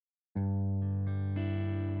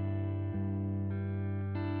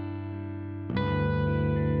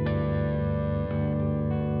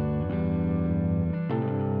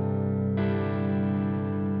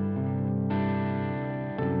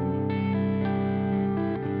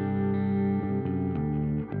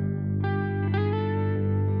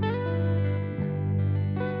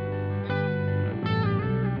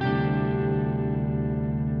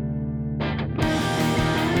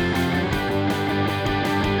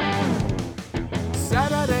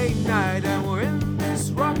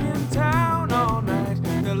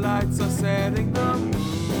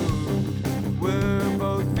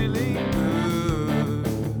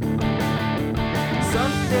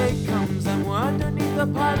a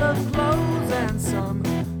pile of clothes and some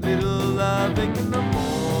little loving in the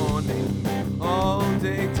morning, all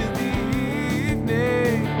day till the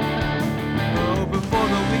evening. Oh, before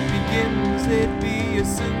the week begins, it'd be a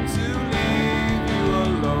sin to leave you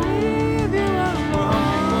alone. We're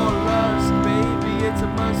hungry for lust, baby, it's a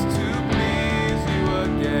must to please you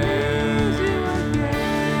again.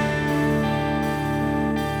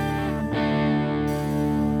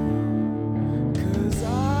 'Cause I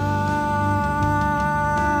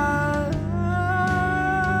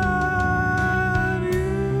love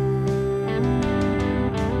you.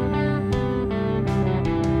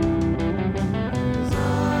 'Cause I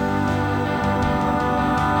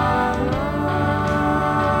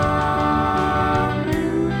love you.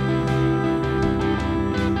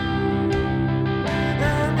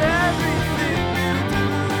 And everything you do.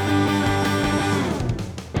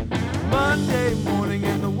 Monday morning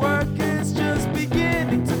and the work is just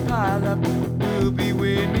beginning to pile up. We'll be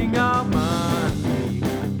winning our money,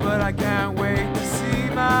 but I can't wait to see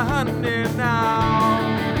my honey now.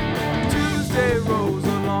 Tuesday rolls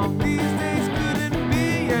along, these days couldn't be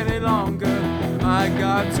any longer. I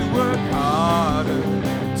got to work harder